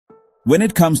When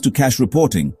it comes to cash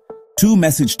reporting, two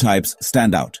message types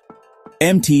stand out: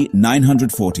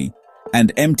 MT940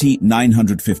 and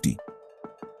MT950.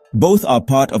 Both are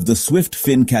part of the Swift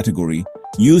Fin category,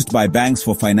 used by banks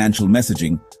for financial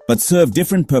messaging, but serve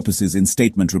different purposes in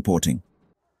statement reporting.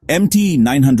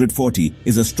 MT940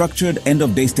 is a structured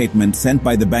end-of-day statement sent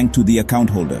by the bank to the account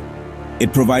holder.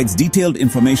 It provides detailed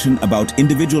information about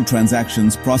individual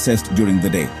transactions processed during the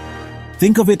day.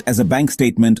 Think of it as a bank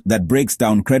statement that breaks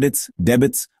down credits,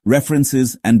 debits,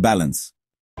 references, and balance.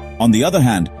 On the other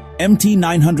hand,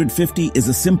 MT950 is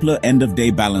a simpler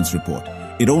end-of-day balance report.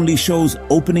 It only shows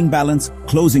opening balance,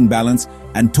 closing balance,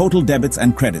 and total debits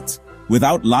and credits,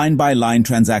 without line-by-line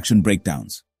transaction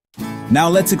breakdowns. Now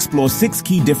let's explore 6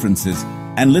 key differences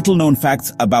and little-known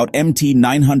facts about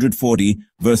MT940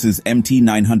 versus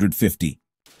MT950.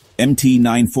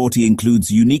 MT940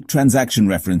 includes unique transaction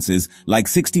references like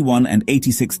 61 and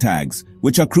 86 tags,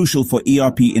 which are crucial for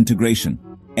ERP integration.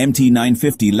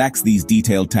 MT950 lacks these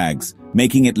detailed tags,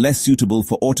 making it less suitable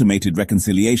for automated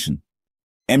reconciliation.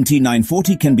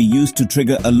 MT940 can be used to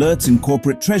trigger alerts in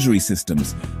corporate treasury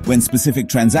systems when specific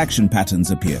transaction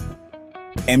patterns appear.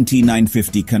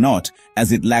 MT950 cannot,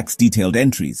 as it lacks detailed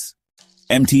entries.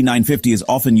 MT950 is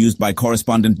often used by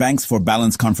correspondent banks for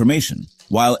balance confirmation,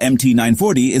 while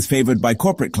MT940 is favored by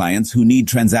corporate clients who need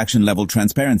transaction-level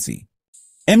transparency.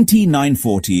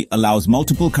 MT940 allows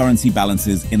multiple currency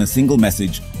balances in a single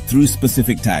message through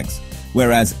specific tags,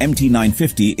 whereas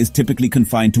MT950 is typically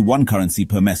confined to one currency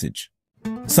per message.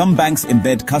 Some banks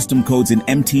embed custom codes in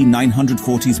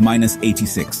MT940's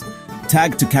 -86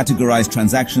 tag to categorize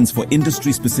transactions for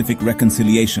industry-specific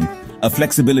reconciliation, a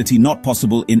flexibility not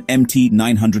possible in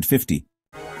MT950.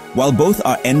 While both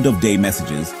are end-of-day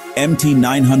messages,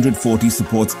 MT940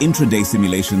 supports intraday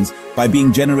simulations by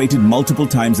being generated multiple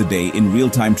times a day in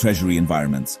real-time Treasury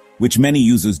environments, which many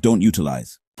users don't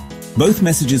utilize. Both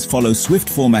messages follow Swift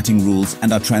formatting rules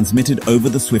and are transmitted over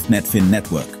the SwiftNet Fin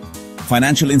network.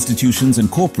 Financial institutions and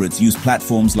corporates use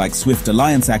platforms like Swift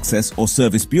Alliance Access or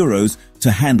service bureaus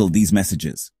to handle these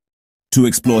messages. To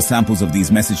explore samples of these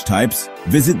message types,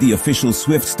 visit the official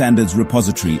Swift standards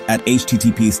repository at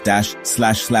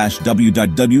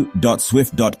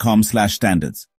http://www.swift.com/standards.